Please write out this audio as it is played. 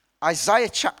Isaiah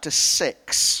chapter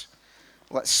 6.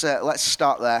 Let's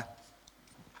start there.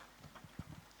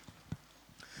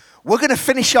 We're going to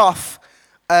finish off.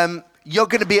 You're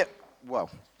going to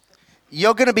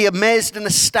be amazed and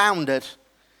astounded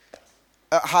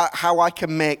at how I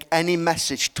can make any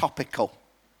message topical.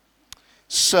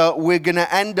 So we're going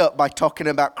to end up by talking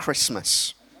about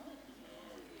Christmas.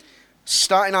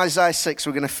 Starting Isaiah 6,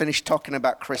 we're going to finish talking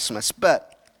about Christmas.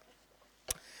 But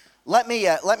let me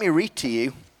read to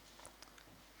you.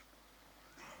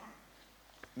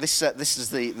 This is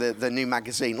the new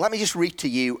magazine. Let me just read to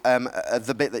you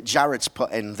the bit that Jared's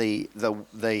put in the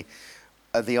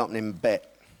opening bit.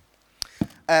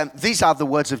 These are the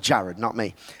words of Jared, not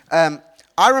me.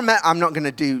 I remember. I'm not going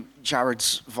to do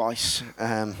Jared's voice.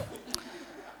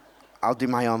 I'll do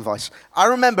my own voice. I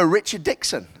remember Richard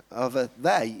Dixon over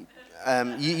there.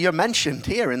 You're mentioned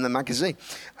here in the magazine.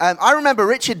 I remember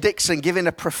Richard Dixon giving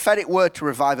a prophetic word to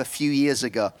Revive a few years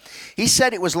ago. He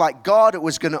said it was like God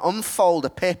was going to unfold a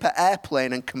paper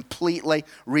airplane and completely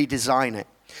redesign it.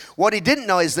 What he didn't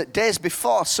know is that days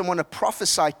before, someone had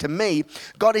prophesied to me,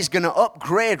 God is going to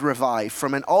upgrade Revive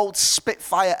from an old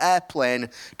Spitfire airplane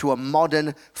to a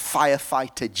modern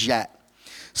firefighter jet.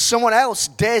 Someone else,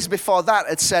 days before that,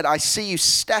 had said, I see you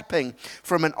stepping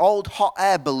from an old hot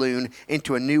air balloon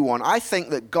into a new one. I think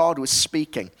that God was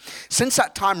speaking. Since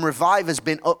that time, Revive has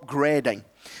been upgrading.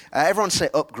 Everyone say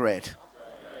upgrade.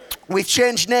 We've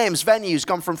changed names, venues,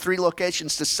 gone from 3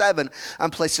 locations to 7,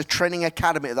 and placed a training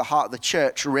academy at the heart of the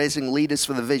church, raising leaders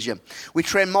for the vision. We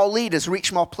train more leaders,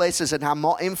 reach more places, and have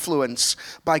more influence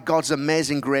by God's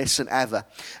amazing grace than ever.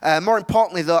 More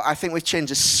importantly, though, I think we've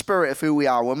changed the spirit of who we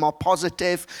are. We're more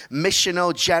positive,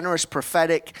 missional, generous,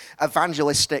 prophetic,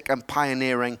 evangelistic, and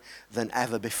pioneering than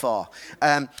ever before.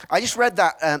 I just read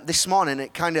that this morning.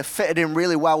 It kind of fitted in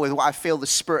really well with what I feel the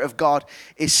Spirit of God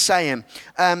is saying.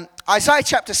 Isaiah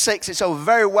chapter 6, it's a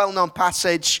very well-known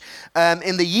passage.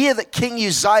 In the year that King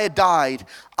Uzziah died,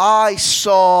 I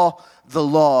saw the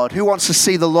Lord. Who wants to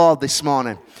see the Lord this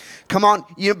morning? Come on,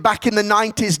 back in the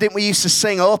 90s, didn't we used to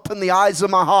sing, open the eyes of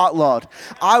my heart, Lord?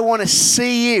 I want to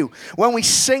see you. When we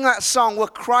sing that song, we're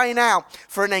crying out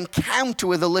for an encounter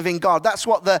with the living God. That's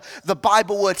what the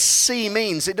Bible word see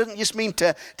means. It doesn't just mean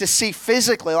to see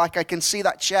physically, like I can see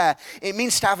that chair. It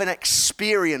means to have an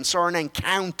experience or an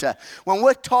encounter. When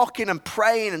we're talking and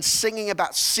praying and singing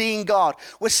about seeing God,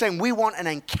 we're saying we want an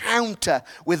encounter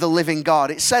with the living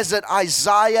God. It says that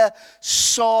Isaiah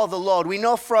saw the Lord. We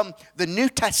know from the New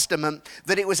Testament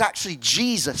that it was actually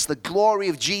Jesus, the glory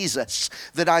of Jesus,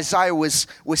 that Isaiah was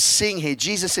seeing here.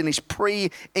 Jesus in his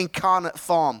pre-incarnate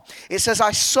form. It says, I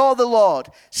saw the Lord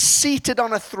seated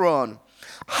on a throne,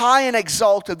 high and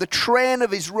exalted. The train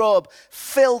of his robe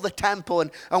filled the temple.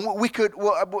 And we could,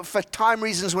 for time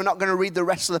reasons, we're not going to read the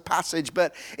rest of the passage,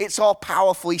 but it's all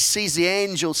powerful. He sees the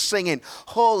angels singing,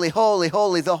 holy, holy,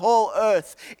 holy. The whole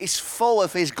earth is full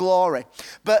of his glory.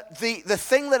 But the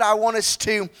thing that I want us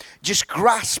to just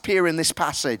grasp here in this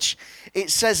passage,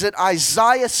 it says that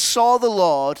Isaiah saw the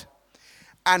Lord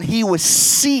and he was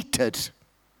seated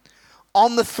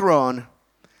on the throne,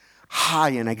 high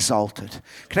and exalted.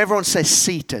 Can everyone say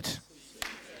seated?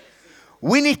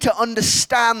 We need to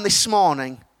understand this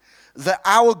morning that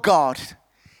our God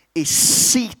is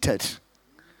seated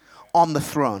on the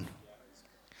throne.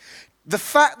 The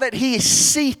fact that he is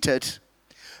seated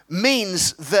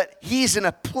means that he is in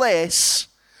a place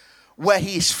where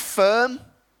he is firm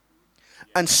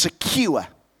and secure.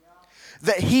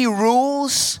 That he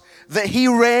rules, that he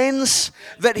reigns,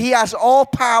 that he has all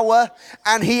power,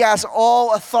 and he has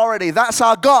all authority. That's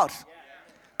our God.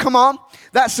 Come on.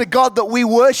 That's the God that we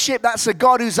worship. That's the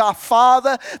God who's our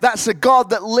Father. That's the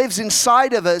God that lives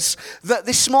inside of us. That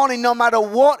this morning, no matter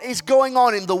what is going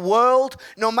on in the world,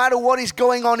 no matter what is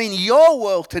going on in your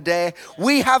world today,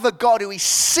 we have a God who is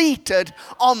seated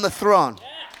on the throne.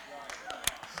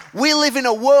 We live in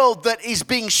a world that is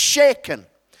being shaken.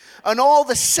 And all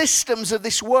the systems of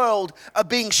this world are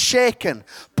being shaken.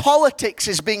 Politics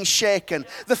is being shaken.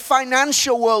 The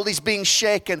financial world is being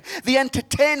shaken. The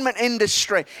entertainment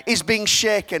industry is being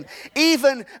shaken.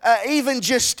 Even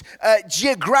just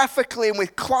geographically and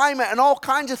with climate and all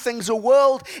kinds of things, the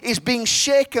world is being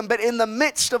shaken. But in the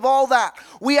midst of all that,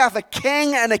 we have a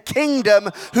king and a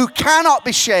kingdom who cannot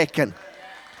be shaken.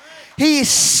 He is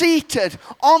seated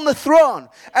on the throne,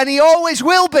 and he always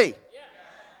will be.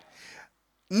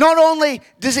 Not only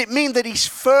does it mean that he's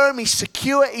firm, he's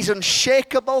secure, he's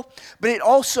unshakable, but it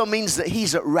also means that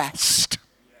he's at rest.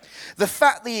 The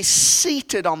fact that he's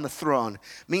seated on the throne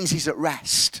means he's at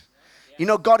rest. You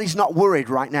know, God is not worried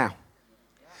right now.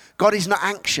 God is not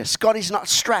anxious. God is not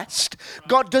stressed.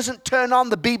 God doesn't turn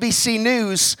on the BBC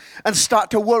News and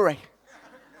start to worry.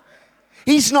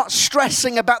 He's not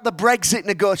stressing about the Brexit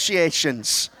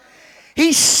negotiations.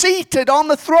 He's seated on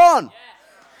the throne.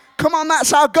 Come on,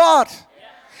 that's our God.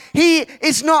 He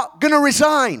is not going to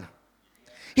resign.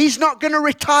 He's not going to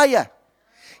retire.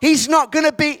 He's not going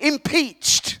to be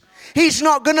impeached. He's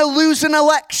not going to lose an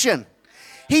election.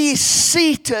 He is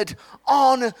seated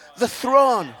on the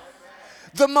throne.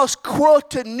 The most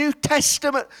quoted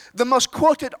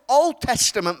Old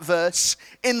Testament verse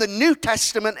in the New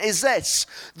Testament is this.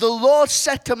 The Lord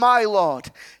said to my Lord,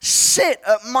 sit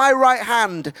at my right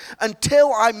hand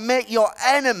until I make your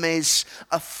enemies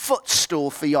a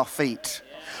footstool for your feet.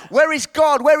 Where is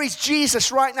God? Where is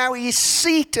Jesus right now? He is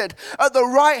seated at the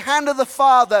right hand of the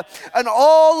Father, and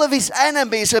all of his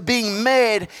enemies are being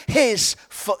made his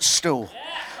footstool.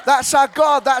 That's our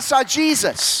God. That's our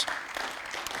Jesus.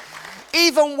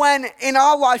 Even when in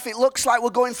our life it looks like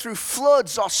we're going through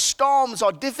floods or storms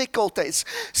or difficulties,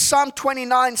 Psalm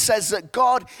 29 says that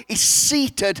God is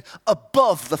seated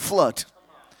above the flood.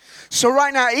 So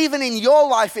right now, even in your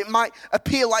life, it might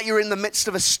appear like you're in the midst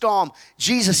of a storm.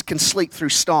 Jesus can sleep through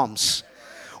storms.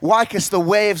 Why? Because the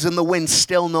waves and the wind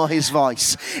still know his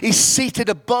voice. He's seated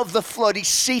above the flood. He's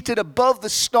seated above the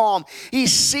storm.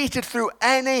 He's seated through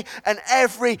any and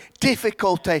every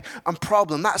difficulty and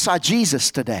problem. That's our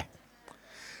Jesus today.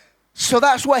 So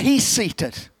that's where he's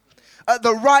seated, at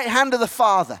the right hand of the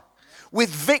Father,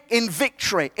 in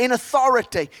victory, in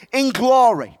authority, in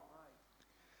glory.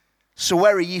 So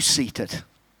where are you seated?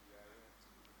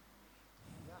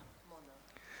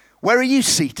 Where are you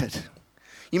seated?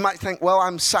 You might think, well,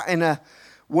 I'm sat in a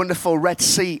wonderful red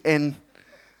seat in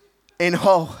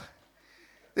Hull.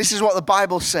 This is what the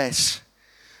Bible says.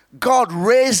 God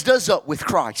raised us up with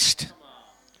Christ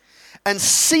and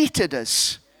seated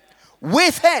us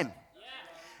with him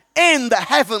in the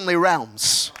heavenly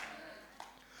realms.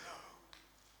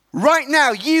 Right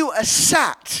now, you are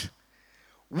sat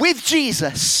with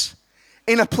Jesus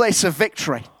in a place of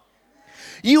victory.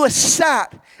 You are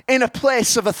sat in a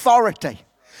place of authority.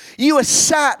 You are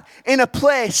sat in a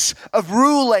place of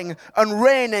ruling and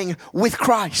reigning with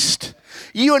Christ.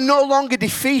 You are no longer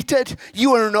defeated.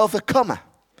 You are an overcomer.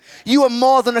 You are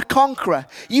more than a conqueror.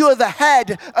 You are the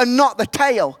head and not the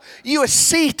tail. You are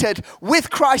seated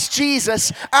with Christ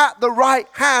Jesus at the right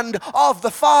hand of the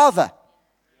Father.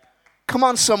 Come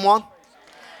on, someone.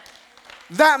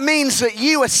 That means that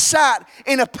you are sat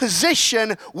in a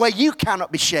position where you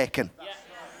cannot be shaken.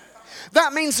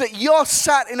 That means that you're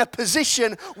sat in a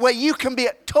position where you can be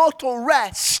at total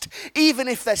rest. Even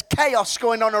if there's chaos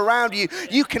going on around you,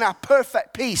 you can have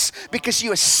perfect peace because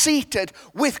you are seated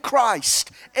with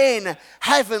Christ in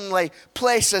heavenly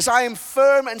places. I am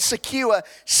firm and secure,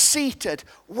 seated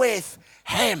with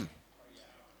him.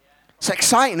 It's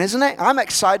exciting, isn't it? I'm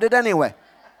excited anyway.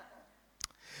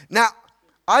 Now,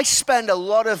 I spend a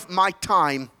lot of my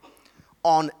time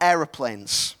on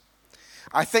aeroplanes.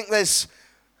 I think there's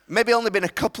maybe only been a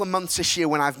couple of months this year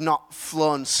when I've not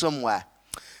flown somewhere.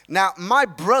 Now, my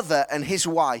brother and his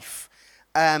wife,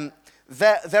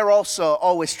 they're also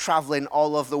always traveling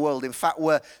all over the world. In fact,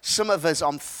 some of us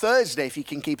on Thursday, if you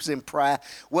can keep us in prayer,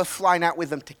 we're flying out with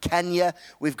them to Kenya.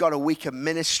 We've got a week of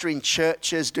ministry in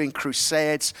churches, doing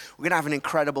crusades. We're going to have an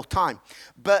incredible time.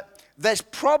 But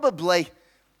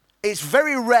it's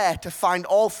very rare to find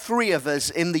all three of us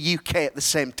in the UK at the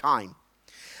same time.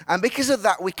 And because of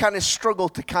that, we kind of struggle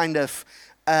to kind of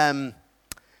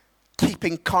keep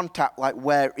in contact, like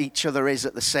where each other is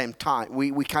at the same time.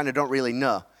 We kind of don't really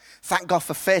know. Thank God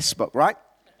for Facebook, right?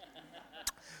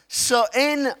 So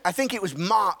I think it was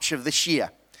March of this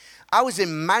year, I was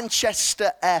in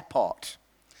Manchester Airport.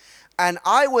 And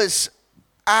I was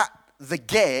at the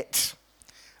gate,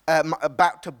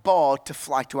 about to board to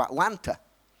fly to Atlanta.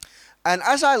 And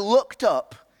as I looked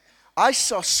up, I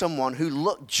saw someone who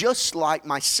looked just like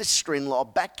my sister-in-law,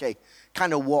 Becky,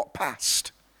 kind of walk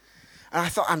past. And I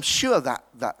thought, I'm sure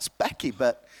that's Becky,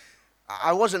 but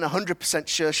I wasn't 100%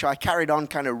 sure, so I carried on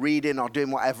kind of reading or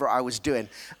doing whatever I was doing.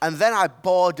 And then I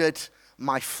boarded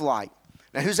my flight.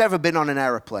 Now, who's ever been on an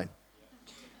aeroplane?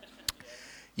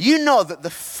 You know that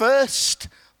the first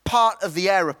part of the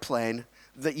aeroplane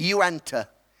that you enter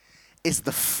is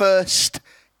the first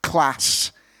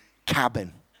class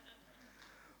cabin.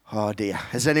 Oh dear,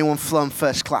 has anyone flown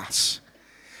first class?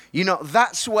 You know,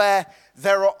 that's where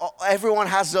everyone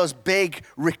has those big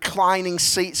reclining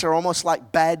seats. They're almost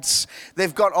like beds.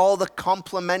 They've got all the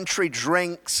complimentary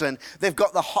drinks and they've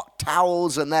got the hot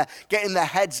towels and they're getting their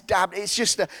heads dabbed. It's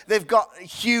just, they've got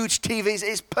huge TVs.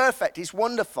 It's perfect. It's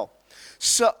wonderful.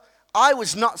 So I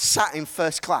was not sat in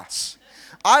first class.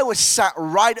 I was sat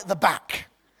right at the back,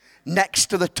 next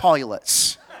to the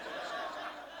toilets.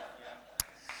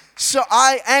 So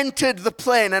I entered the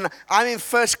plane, and I'm in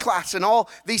first class, and all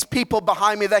these people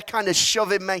behind me, they're kind of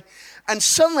shoving me. And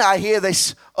suddenly I hear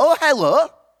this, "Oh, hello."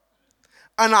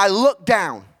 And I look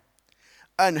down,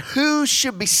 and who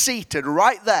should be seated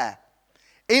right there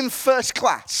in first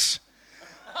class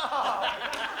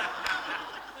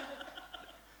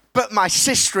but my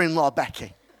sister-in-law,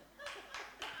 Becky.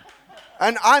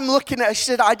 And I'm looking at her, she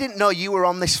said, "I didn't know you were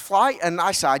on this flight." And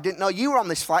I said, "I didn't know you were on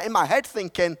this flight." In my head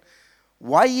thinking,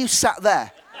 why are you sat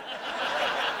there?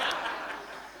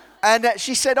 And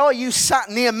she said, "Oh, you sat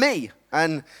near me."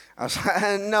 And I was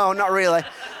like, "No, not really."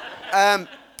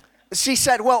 She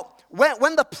said, "Well,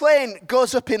 when the plane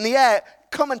goes up in the air,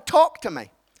 come and talk to me."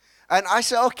 And I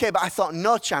said, "Okay," but I thought,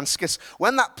 no chance, because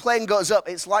when that plane goes up,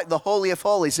 it's like the Holy of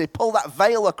Holies. They pull that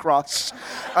veil across,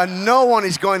 and no one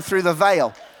is going through the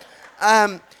veil.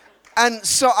 And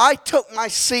so I took my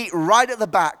seat right at the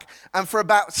back, and for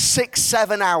about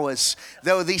 6-7 hours,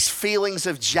 there were these feelings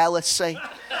of jealousy.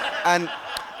 And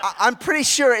I'm pretty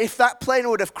sure if that plane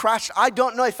would have crashed, I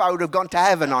don't know if I would have gone to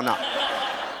heaven or not.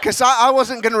 Because I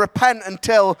wasn't going to repent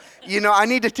until, I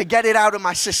needed to get it out of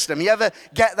my system. You ever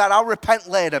get that? I'll repent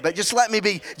later, but just let me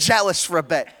be jealous for a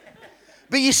bit.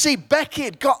 But you see, Becky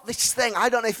had got this thing. I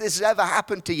don't know if this has ever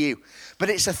happened to you, but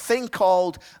it's a thing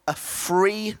called a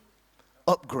free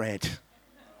upgrade.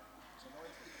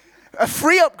 A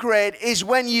free upgrade is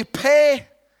when you pay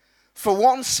for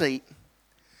one seat,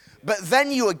 but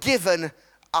then you are given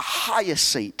a higher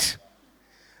seat,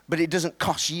 but it doesn't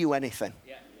cost you anything.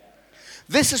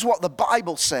 This is what the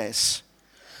Bible says,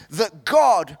 that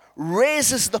God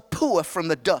raises the poor from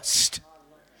the dust.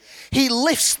 He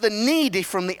lifts the needy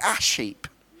from the ash heap.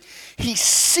 He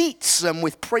seats them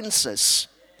with princes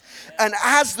and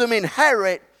has them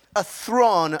inherit a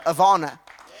throne of honor.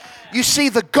 You see,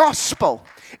 the gospel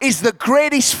is the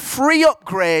greatest free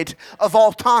upgrade of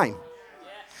all time.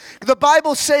 The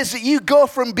Bible says that you go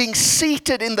from being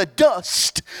seated in the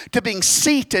dust to being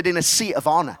seated in a seat of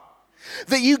honor.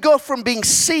 That you go from being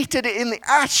seated in the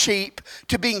ash heap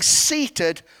to being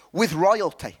seated with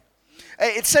royalty.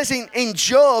 It says in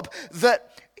Job that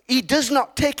he does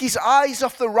not take his eyes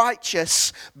off the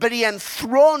righteous, but he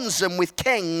enthrones them with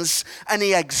kings and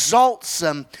he exalts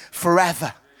them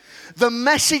forever. The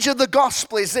message of the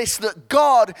gospel is this, that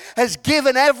God has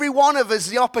given every one of us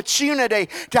the opportunity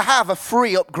to have a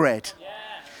free upgrade. Yeah.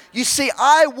 You see,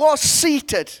 I was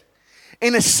seated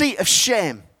in a seat of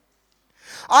shame.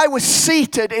 I was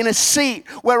seated in a seat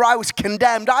where I was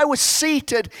condemned. I was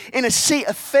seated in a seat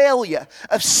of failure,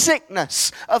 of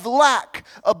sickness, of lack,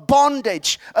 of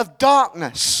bondage, of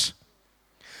darkness.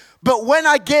 But when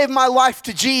I gave my life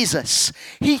to Jesus,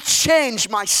 He changed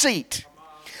my seat.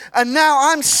 And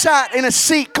now I'm sat in a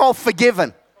seat called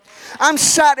forgiven. I'm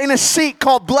sat in a seat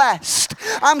called blessed.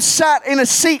 I'm sat in a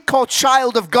seat called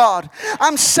child of God.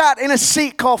 I'm sat in a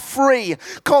seat called free,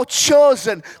 called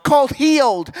chosen, called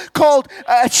healed, called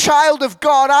a child of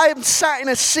God. I am sat in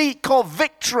a seat called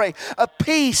victory, a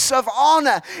peace of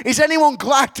honor. Is anyone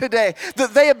glad today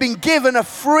that they have been given a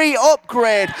free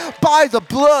upgrade by the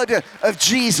blood of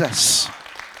Jesus?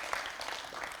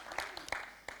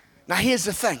 Now here's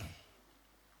the thing.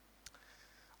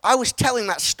 I was telling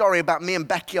that story about me and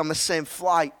Becky on the same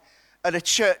flight at a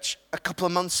church a couple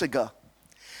of months ago.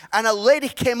 And a lady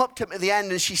came up to me at the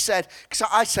end and she said, because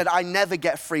I said I never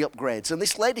get free upgrades. And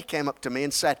this lady came up to me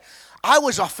and said, "I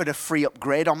was offered a free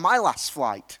upgrade on my last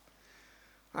flight."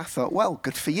 I thought, well,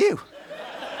 good for you.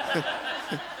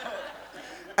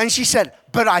 And she said,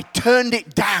 "But I turned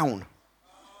it down."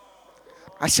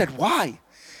 I said, "Why?"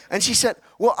 And she said,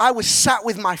 "Well, I was sat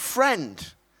with my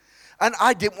friend. And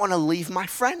I didn't want to leave my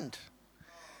friend."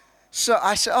 So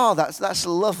I said, "Oh, that's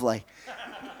lovely."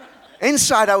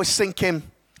 Inside I was thinking,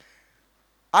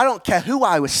 I don't care who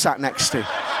I was sat next to.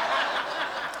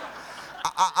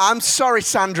 I'm sorry,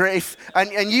 Sandra,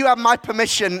 and you have my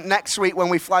permission next week when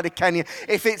we fly to Kenya.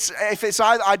 If it's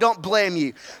I don't blame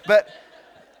you. But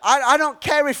I don't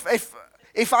care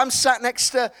if I'm sat next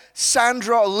to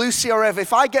Sandra or Lucy or Eva.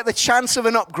 If I get the chance of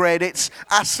an upgrade, it's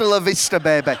hasta la vista,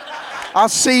 baby. I'll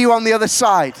see you on the other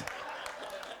side.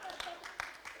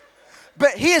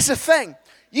 But here's the thing.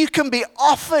 You can be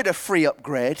offered a free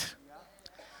upgrade,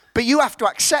 but you have to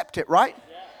accept it, right?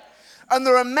 And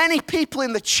there are many people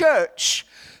in the church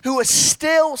who are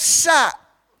still sat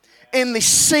in the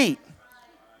seat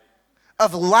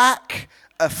of lack,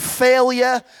 of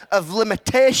failure, of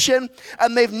limitation,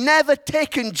 and they've never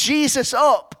taken Jesus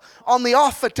up on the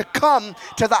offer to come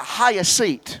to that higher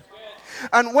seat.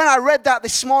 And when I read that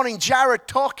this morning, Jared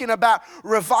talking about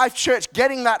Revive Church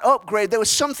getting that upgrade, there was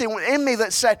something in me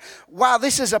that said, wow,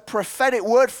 this is a prophetic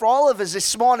word for all of us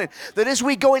this morning, that as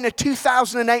we go into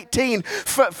 2018,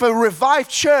 for Revive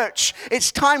Church,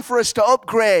 it's time for us to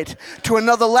upgrade to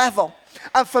another level.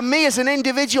 And for me as an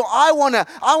individual, I want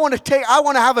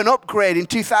to have an upgrade in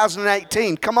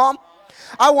 2018. Come on.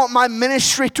 I want my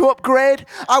ministry to upgrade.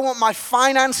 I want my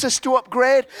finances to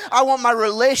upgrade. I want my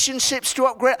relationships to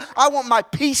upgrade. I want my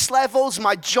peace levels,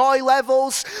 my joy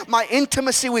levels, my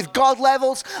intimacy with God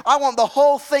levels. I want the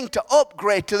whole thing to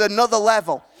upgrade to another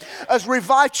level. As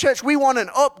Revive Church, we want an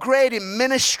upgrade in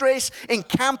ministries, in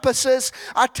campuses.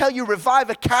 I tell you, Revive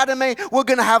Academy, we're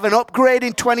going to have an upgrade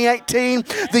in 2018.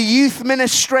 The youth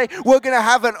ministry, we're going to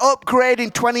have an upgrade in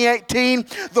 2018.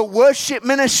 The worship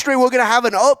ministry, we're going to have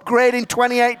an upgrade in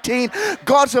 2018.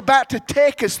 God's about to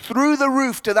take us through the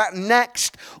roof to that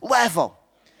next level.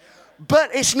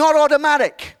 But it's not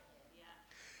automatic.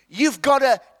 You've got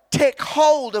to take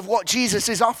hold of what Jesus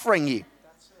is offering you.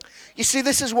 You see,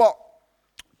 this is what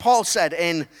Paul said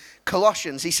in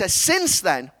Colossians. He says, since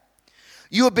then,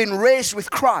 you have been raised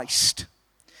with Christ.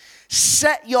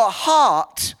 Set your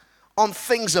heart on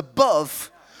things above,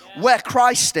 where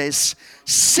Christ is,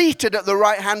 seated at the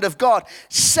right hand of God.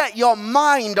 Set your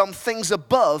mind on things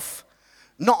above,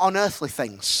 not on earthly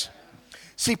things.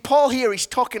 See, Paul here, he's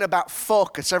talking about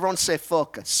focus. Everyone say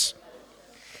focus.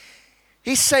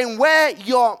 He's saying where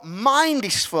your mind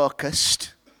is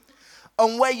focused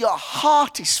and where your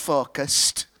heart is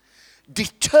focused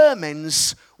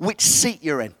determines which seat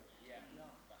you're in.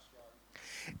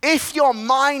 If your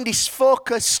mind is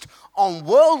focused on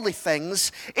worldly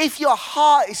things, if your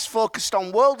heart is focused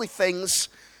on worldly things,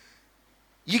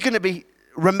 you're going to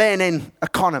remain in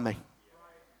economy.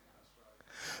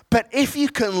 But if you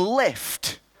can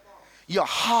lift your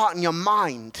heart and your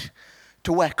mind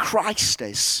to where Christ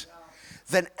is,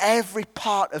 then every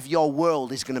part of your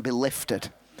world is going to be lifted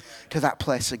to that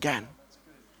place again.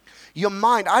 Your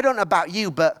mind, I don't know about you,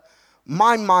 but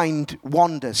my mind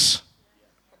wanders.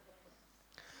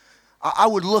 I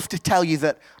would love to tell you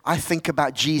that I think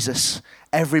about Jesus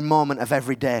every moment of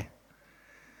every day.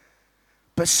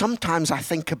 But sometimes I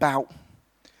think about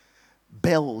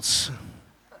bills.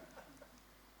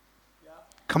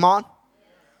 Come on.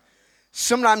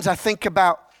 Sometimes I think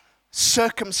about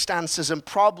circumstances and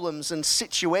problems and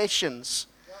situations.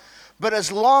 But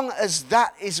as long as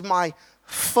that is my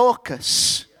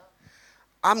focus,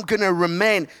 I'm going to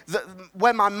remain.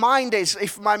 Where my mind is,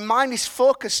 if my mind is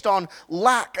focused on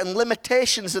lack and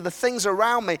limitations of the things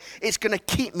around me, it's going to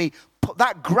keep me,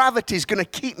 that gravity is going to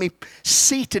keep me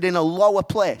seated in a lower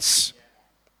place.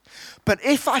 But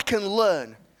if I can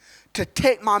learn to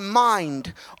take my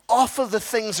mind off of the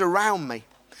things around me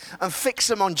and fix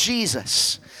them on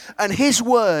Jesus and His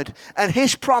word and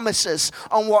His promises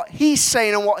on what He's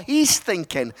saying and what He's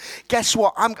thinking, guess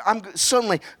what? I'm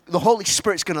suddenly the Holy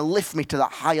Spirit's going to lift me to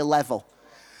that higher level.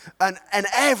 And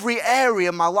every area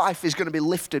of my life is going to be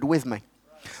lifted with me.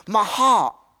 My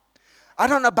heart, I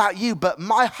don't know about you, but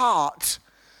my heart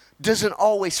doesn't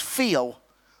always feel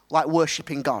like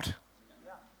worshiping God.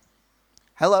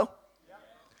 Hello?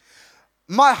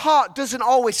 My heart doesn't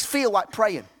always feel like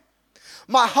praying.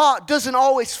 My heart doesn't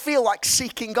always feel like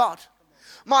seeking God.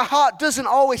 My heart doesn't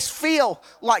always feel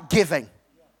like giving.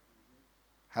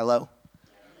 Hello?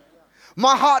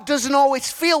 My heart doesn't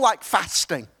always feel like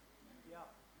fasting.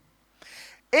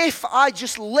 If I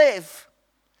just live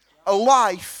a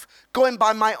life going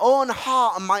by my own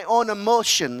heart and my own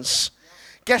emotions,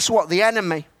 guess what? The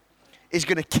enemy is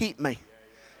going to keep me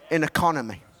in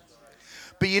economy.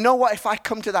 But you know what? If I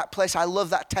come to that place, I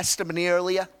love that testimony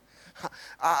earlier.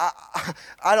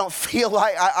 I don't feel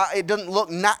like, it doesn't look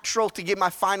natural to give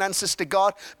my finances to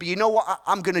God. But you know what?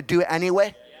 I'm going to do it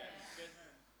anyway.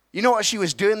 You know what she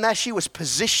was doing there? She was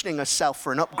positioning herself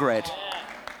for an upgrade.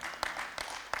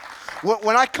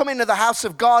 When I come into the house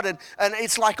of God and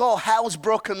it's like all hell's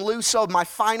broken loose of my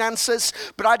finances,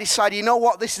 but I decide, you know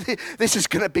what, this is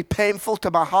going to be painful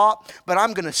to my heart, but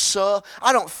I'm going to sow.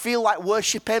 I don't feel like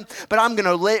worshiping, but I'm going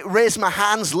to raise my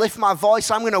hands, lift my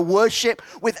voice. I'm going to worship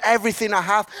with everything I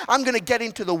have. I'm going to get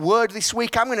into the Word this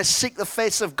week. I'm going to seek the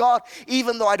face of God,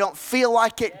 even though I don't feel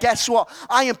like it. Guess what?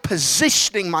 I am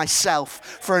positioning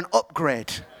myself for an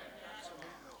upgrade.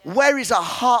 Where is our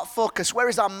heart focus? Where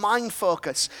is our mind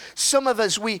focus? Some of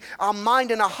us, our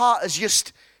mind and our heart has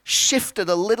just shifted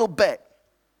a little bit.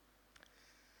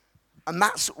 And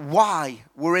that's why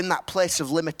we're in that place of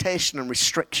limitation and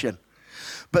restriction.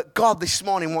 But God this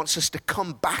morning wants us to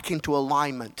come back into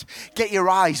alignment. Get your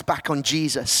eyes back on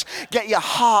Jesus. Get your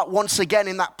heart once again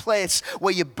in that place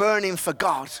where you're burning for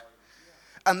God.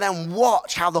 And then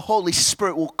watch how the Holy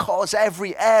Spirit will cause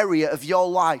every area of your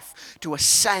life to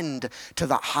ascend to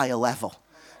that higher level.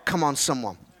 Come on,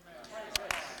 someone.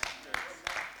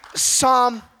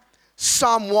 Psalm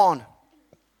 1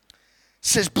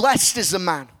 says, blessed is the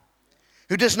man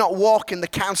who does not walk in the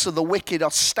counsel of the wicked,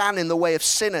 or stand in the way of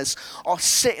sinners, or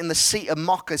sit in the seat of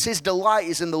mockers. His delight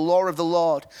is in the law of the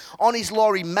Lord. On his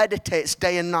law he meditates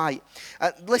day and night.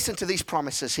 Listen to these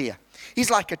promises here.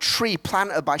 He's like a tree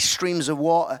planted by streams of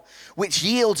water, which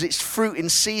yields its fruit in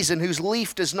season, whose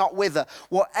leaf does not wither.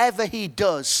 Whatever he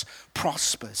does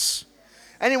prospers.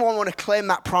 Anyone want to claim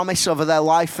that promise over their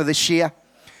life for this year?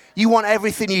 You want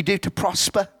everything you do to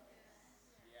prosper?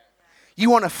 You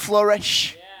want to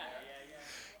flourish?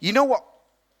 You know what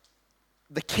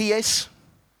the key is?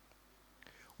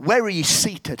 Where are you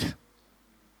seated?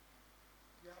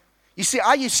 You see,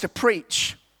 I used to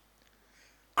preach,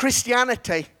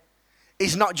 Christianity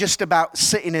is not just about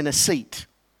sitting in a seat.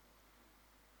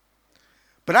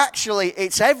 But actually,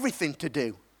 it's everything to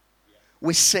do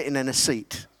with sitting in a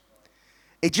seat.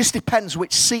 It just depends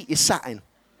which seat you sat in.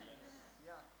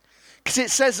 Because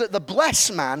it says that the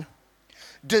blessed man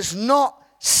does not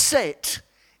sit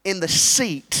in the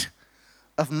seat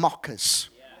of mockers.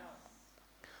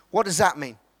 What does that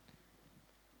mean?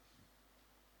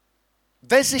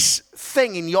 There's this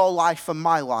thing in your life and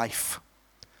my life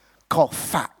called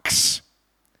facts.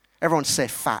 Everyone say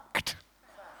fact.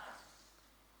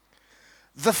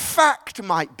 The fact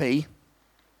might be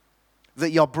that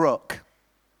you're broke.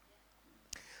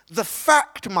 The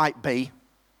fact might be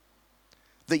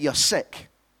that you're sick.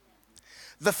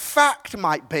 The fact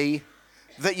might be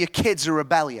that your kids are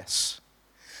rebellious.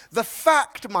 The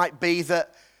fact might be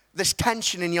that there's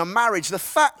tension in your marriage. The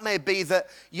fact may be that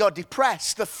you're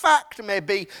depressed. The fact may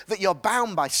be that you're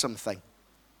bound by something.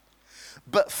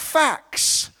 But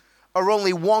facts are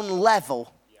only one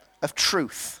level of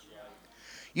truth.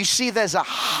 You see, there's a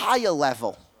higher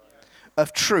level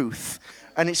of truth,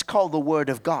 and it's called the Word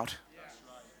of God.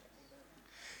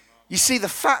 You see, the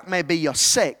fact may be you're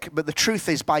sick, but the truth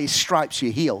is by his stripes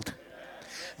you're healed.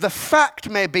 The fact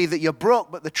may be that you're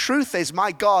broke, but the truth is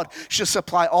my God shall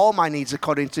supply all my needs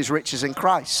according to his riches in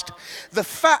Christ. The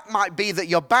fact might be that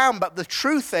you're bound, but the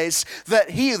truth is that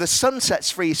he who the Son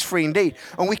sets free is free indeed.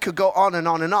 And we could go on and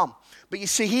on and on. But you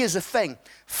see, here's the thing.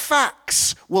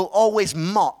 Facts will always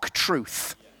mock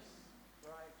truth.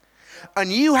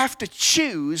 And you have to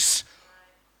choose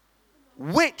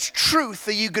which truth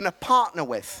are you going to partner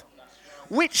with.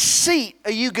 Which seat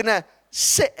are you going to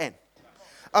sit in?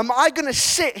 Am I going to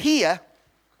sit here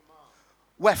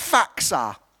where facts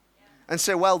are and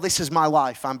say, well, this is my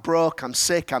life. I'm broke, I'm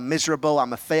sick, I'm miserable,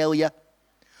 I'm a failure.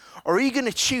 Or are you going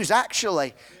to choose,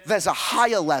 actually, there's a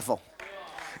higher level.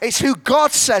 It's who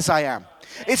God says I am.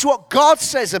 It's what God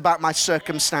says about my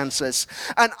circumstances.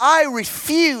 And I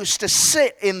refuse to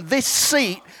sit in this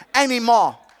seat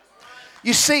anymore.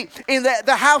 You see, in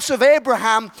the house of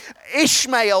Abraham,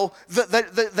 Ishmael,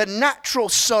 the natural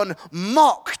son,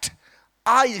 mocked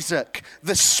Isaac,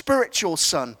 the spiritual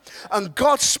son. And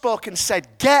God spoke and said,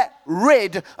 get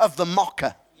rid of the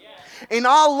mocker. In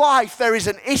our life, there is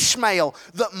an Ishmael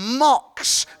that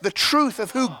mocks the truth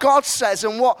of who God says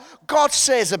and what God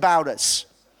says about us.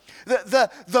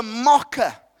 The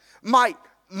mocker might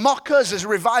mock us as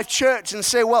Revived Church and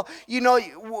say, well, you know,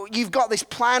 you've got this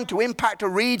plan to impact a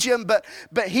region, but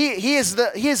here's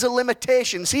the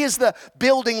limitations. Here's the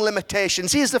building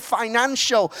limitations. Here's the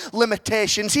financial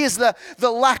limitations. Here's the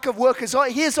lack of workers.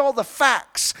 Here's all the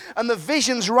facts, and the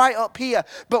vision's right up here.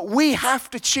 But we have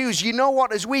to choose. You know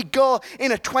what? As we go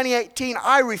into 2018,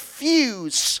 I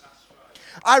refuse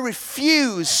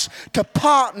to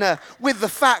partner with the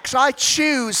facts. I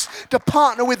choose to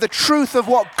partner with the truth of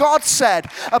what God said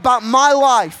about my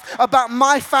life, about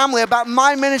my family, about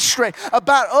my ministry,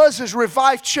 about us as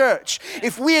Revived Church.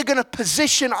 If we are going to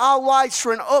position our lives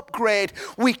for an upgrade,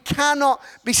 we cannot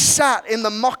be sat in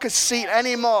the mocker seat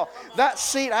anymore. That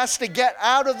seat has to get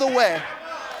out of the way.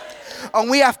 And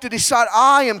we have to decide,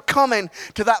 I am coming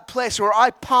to that place where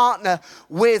I partner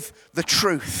with the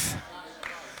truth.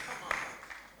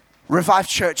 Revived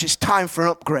Church, it's time for an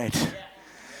upgrade.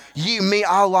 You, me,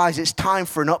 our lives, it's time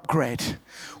for an upgrade.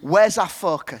 Where's our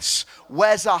focus?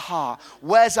 Where's our heart?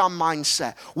 Where's our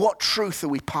mindset? What truth are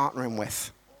we partnering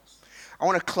with? I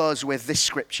want to close with this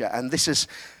scripture, and this is,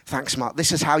 thanks Mark,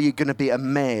 this is how you're going to be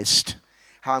amazed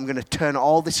how I'm going to turn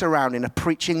all this around in a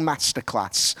preaching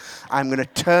masterclass. I'm going to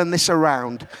turn this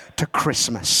around to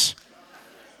Christmas.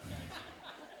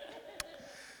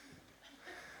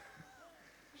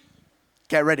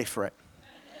 Get ready for it.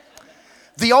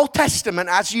 The Old Testament,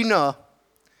 as you know,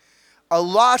 a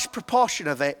large proportion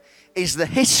of it is the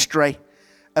history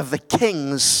of the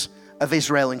kings of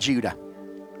Israel and Judah.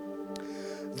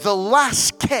 The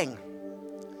last king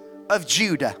of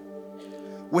Judah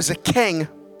was a king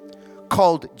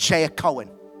called Jehoiakim.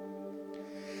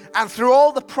 And through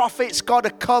all the prophets, God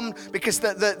had come because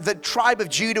the tribe of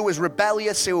Judah was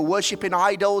rebellious. They were worshipping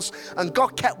idols. And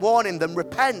God kept warning them,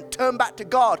 repent, turn back to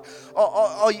God,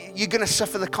 or you're going to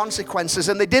suffer the consequences.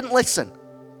 And they didn't listen.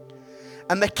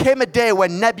 And there came a day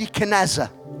when Nebuchadnezzar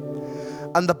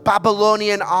and the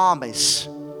Babylonian armies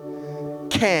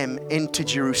came into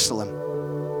Jerusalem.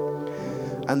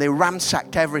 And they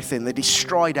ransacked everything. They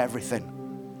destroyed everything.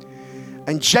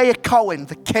 And Jehoiakim,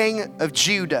 the king of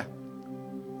Judah,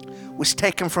 was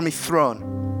taken from his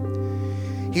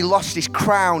throne. He lost his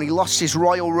crown. He lost his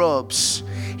royal robes.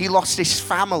 He lost his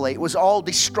family. It was all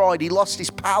destroyed. He lost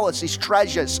his palace, his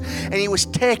treasures. And he was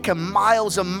taken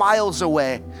miles and miles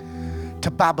away to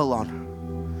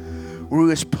Babylon, where he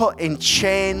was put in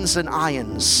chains and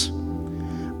irons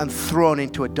and thrown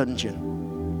into a dungeon.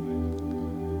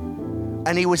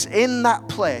 And he was in that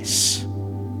place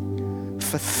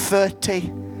for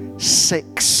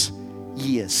 36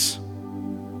 years.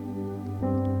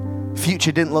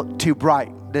 Future didn't look too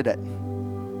bright, did it?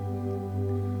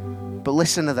 But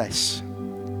listen to this.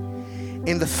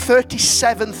 In the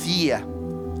 37th year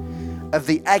of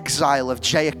the exile of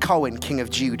Jehoiakim, king of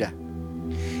Judah,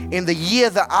 in the year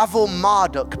that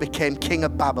Avul-Marduk became king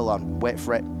of Babylon, wait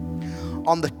for it,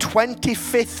 on the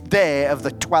 25th day of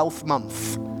the 12th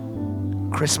month,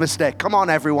 Christmas Day. Come on,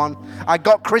 everyone. I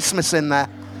got Christmas in there.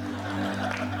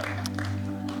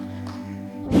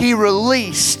 He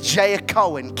released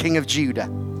Jehoiakim, king of Judah,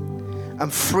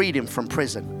 and freed him from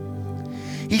prison.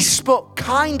 He spoke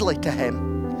kindly to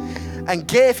him and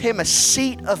gave him a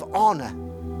seat of honor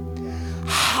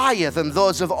higher than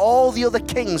those of all the other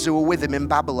kings who were with him in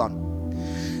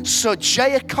Babylon. So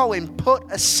Jehoiakim put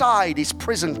aside his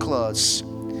prison clothes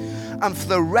and for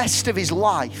the rest of his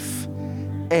life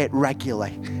ate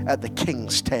regularly at the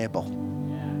king's table.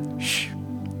 Shh.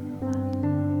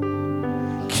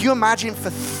 Can you imagine for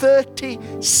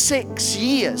 36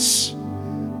 years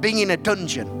being in a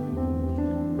dungeon?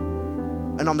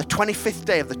 And on the 25th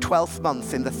day of the 12th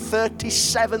month, in the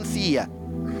 37th year,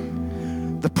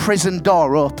 the prison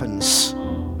door opens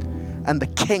and the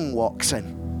king walks in.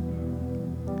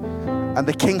 And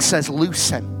the king says, loose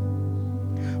him.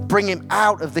 Bring him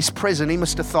out of this prison. He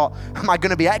must have thought, am I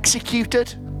going to be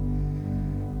executed?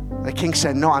 The king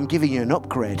said, no, I'm giving you an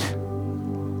upgrade.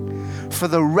 For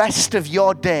the rest of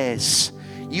your days,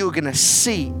 you're going to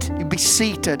be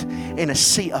seated in a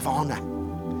seat of honor.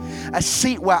 A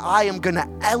seat where I am going to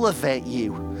elevate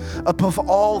you above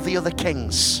all the other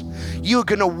kings. You're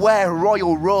going to wear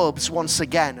royal robes once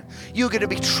again. You're going to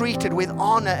be treated with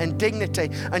honor and dignity.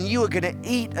 And you are going to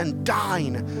eat and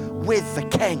dine with the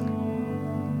king.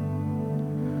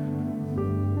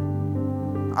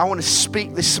 I want to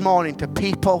speak this morning to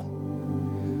people.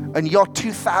 And your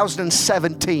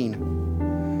 2017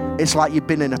 it's like you've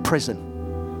been in a prison.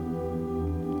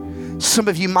 Some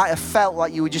of you might have felt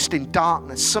like you were just in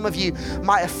darkness. Some of you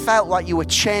might have felt like you were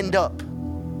chained up.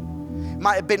 It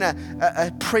might have been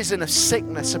a prison of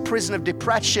sickness, a prison of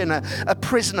depression, a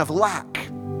prison of lack.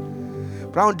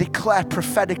 But I want to declare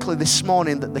prophetically this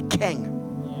morning that the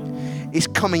King is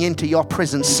coming into your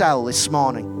prison cell this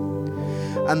morning.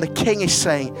 And the King is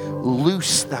saying,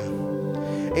 loose them.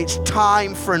 It's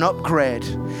time for an upgrade.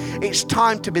 It's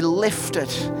time to be lifted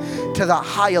to that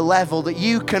higher level, that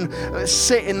you can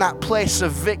sit in that place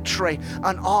of victory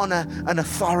and honor and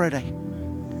authority.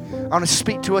 I want to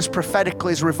speak to us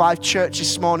prophetically as Revived Church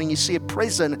this morning. You see, a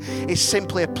prison is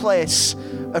simply a place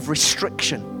of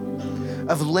restriction,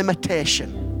 of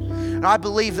limitation. And I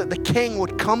believe that the King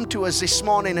would come to us this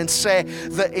morning and say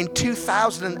that in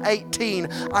 2018,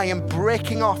 I am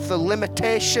breaking off the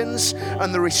limitations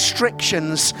and the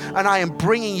restrictions, and I am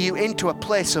bringing you into a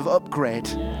place of upgrade.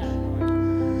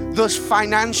 Those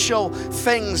financial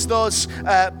things, those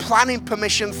planning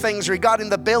permission things regarding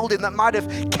the building that might have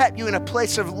kept you in a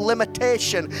place of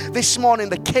limitation, this morning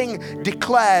the King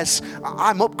declares,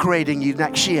 I'm upgrading you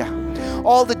next year.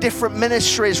 All the different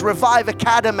ministries, Revive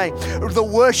Academy, the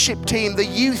worship team, the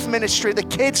youth ministry, the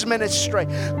kids ministry.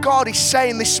 God is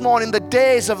saying this morning, the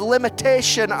days of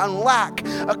limitation and lack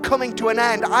are coming to an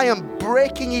end. I am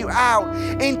breaking you out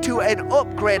into an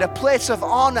upgrade, a place of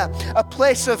honor, a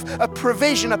place of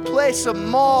provision, a place of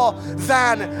more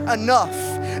than enough.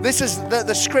 This is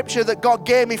the scripture that God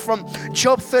gave me from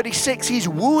Job 36. He's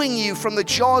wooing you from the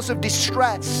jaws of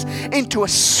distress into a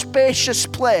spacious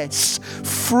place,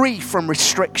 free from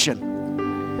restriction.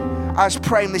 I was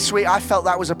praying this week. I felt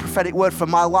that was a prophetic word for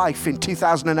my life in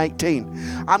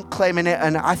 2018. I'm claiming it,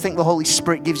 and I think the Holy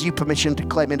Spirit gives you permission to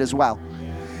claim it as well.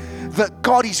 That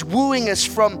God is wooing us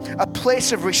from a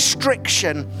place of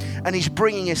restriction, and He's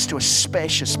bringing us to a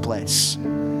spacious place.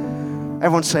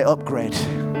 Everyone say upgrade.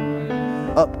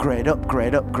 Upgrade,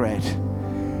 upgrade, upgrade.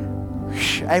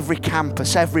 Every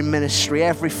campus, every ministry,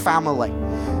 every family,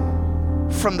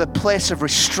 from the place of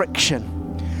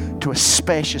restriction to a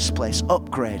spacious place.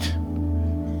 Upgrade.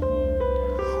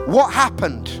 What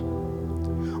happened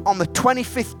on the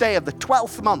 25th day of the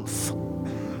 12th month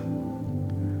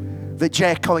that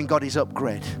J. Cohen got his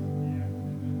upgrade?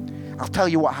 I'll tell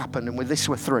you what happened, and with this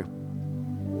we're through.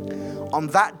 On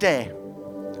that day,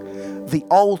 the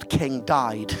old king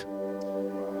died,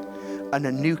 and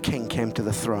a new king came to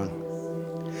the throne.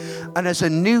 And as a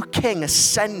new king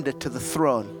ascended to the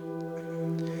throne,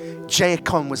 J.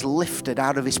 Cohen was lifted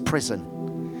out of his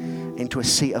prison into a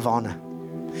seat of honor.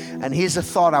 And here's a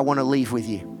thought I want to leave with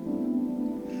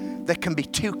you. There can be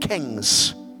two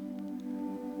kings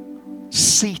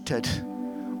seated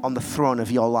on the throne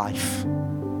of your life.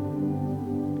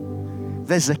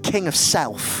 There's a king of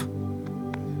self,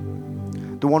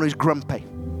 the one who's grumpy,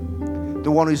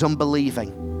 the one who's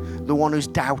unbelieving, the one who's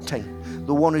doubting,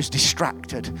 the one who's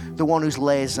distracted, the one who's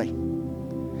lazy.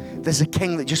 There's a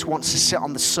king that just wants to sit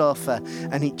on the sofa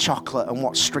and eat chocolate and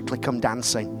watch Strictly Come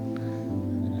Dancing.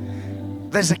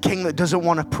 There's a king that doesn't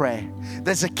want to pray.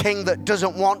 There's a king that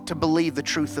doesn't want to believe the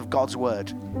truth of God's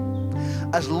word.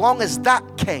 As long as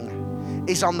that king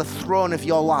is on the throne of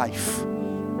your life,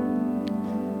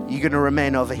 you're going to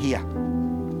remain over here.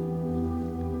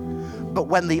 But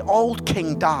when the old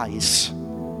king dies,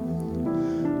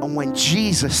 and when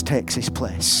Jesus takes his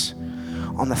place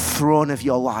on the throne of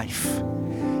your life,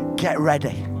 get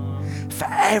ready for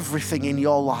everything in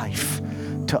your life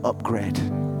to upgrade.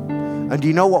 And do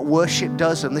you know what worship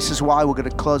does? And this is why we're going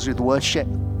to close with worship.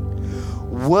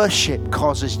 Worship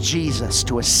causes Jesus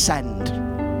to ascend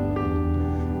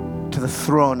to the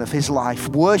throne of his life.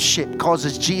 Worship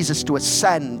causes Jesus to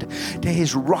ascend to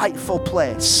his rightful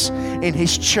place in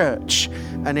his church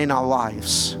and in our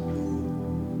lives.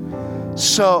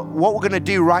 So what we're going to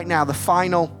do right now, the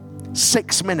final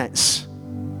 6 minutes,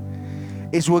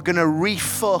 is we're going to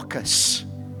refocus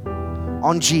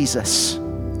on Jesus.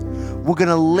 We're going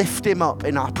to lift him up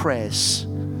in our praise.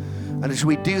 And as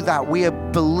we do that, we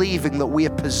are believing that we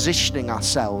are positioning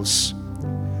ourselves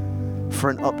for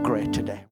an upgrade today.